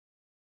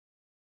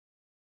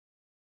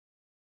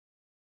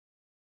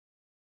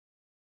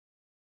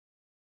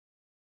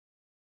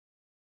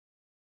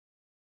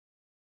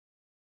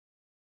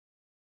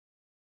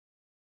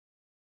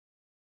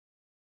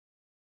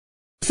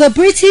The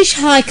British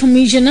High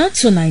Commissioner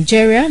to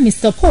Nigeria,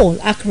 Mr. Paul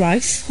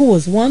Arkwright, who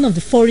was one of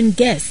the foreign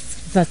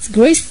guests that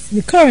graced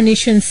the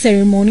coronation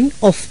ceremony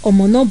of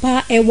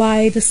Oba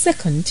Ewuare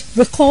II,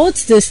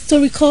 records the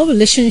historical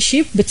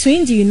relationship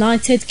between the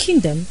United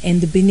Kingdom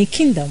and the Benin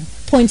Kingdom,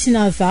 pointing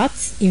out that,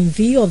 in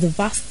view of the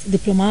vast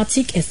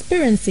diplomatic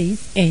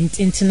experiences and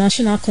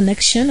international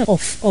connection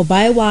of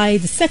Oba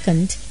Ewuare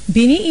II,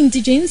 Benin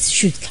indigents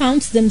should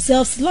count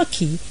themselves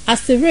lucky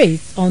as a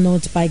race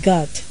honored by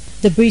God.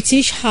 The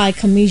British High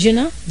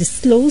Commissioner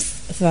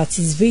disclosed that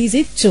his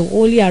visit to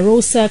Holy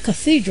Aruosa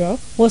Cathedral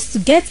was to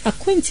get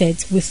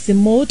acquainted with the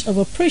mode of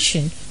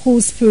operation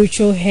whose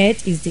spiritual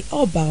head is the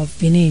Oba of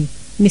Benin.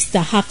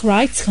 Mr.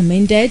 Arkwright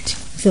commended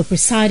the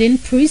presiding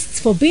priest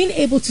for being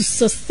able to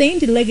sustain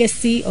the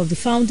legacy of the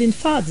founding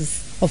fathers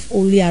of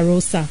Holy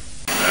Aruosa.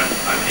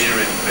 I'm here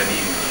in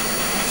Benin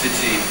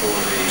City for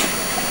the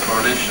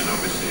coronation,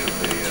 obviously, of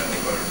the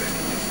Oba of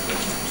Benin yesterday.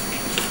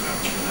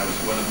 And that was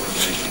a wonderful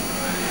occasion.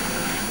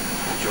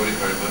 I enjoyed it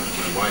very much.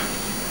 My wife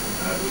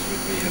was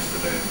with me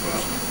yesterday as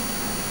well.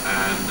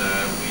 And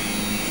we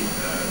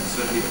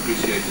certainly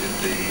appreciated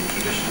the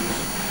traditions,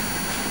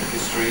 the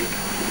history,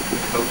 the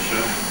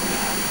culture,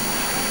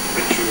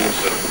 rituals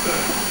of the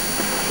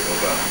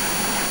Oba,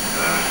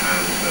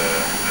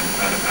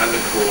 and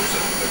of course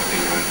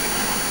everything around it.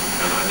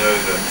 And I know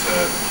that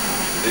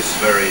this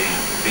very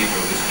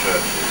cathedral, this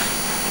church, is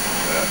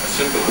a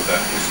symbol of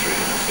that history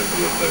and a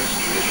symbol of those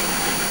traditions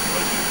and that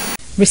culture.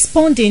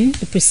 Responding,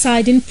 the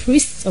presiding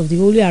priest of the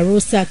Holy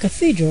Aruosa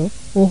Cathedral,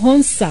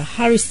 Ohen-Osa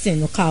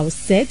Harrison Okao,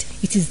 said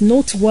it is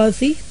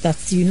noteworthy that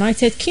the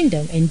United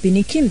Kingdom and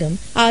Benin Kingdom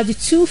are the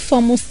two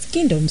foremost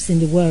kingdoms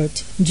in the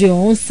world. The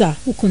Ohen-Osa,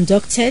 who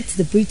conducted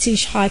the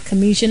British High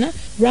Commissioner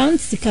round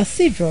the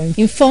cathedral,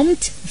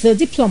 informed the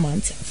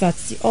diplomat that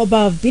the Oba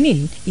of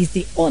Benin is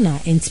the owner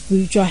and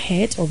spiritual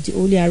head of the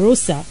Holy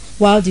Aruosa,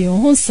 while the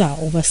Ohen-Osa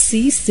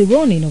oversees the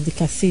running of the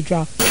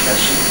cathedral.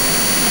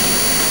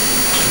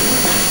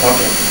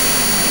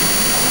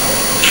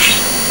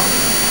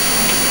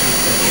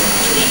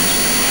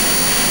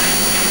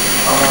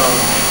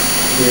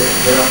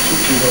 There are two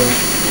kingdoms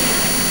in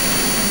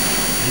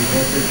the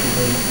United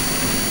Kingdom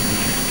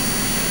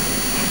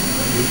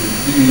and this is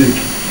big lake.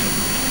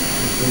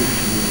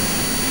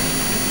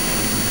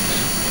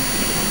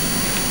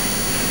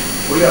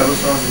 Holy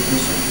Aruosa is a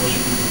place of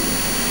worship.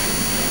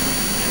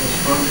 It was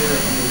founded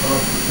in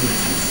about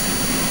 1506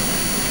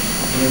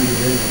 during the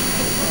reign of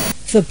Oba.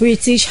 The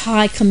British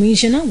High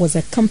Commissioner was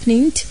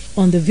accompanied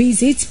on the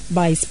visit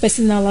by his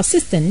personal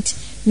assistant,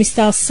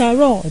 Mr.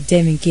 Saro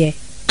Demige.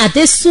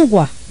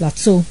 Adesuwa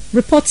Lato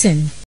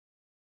reporting.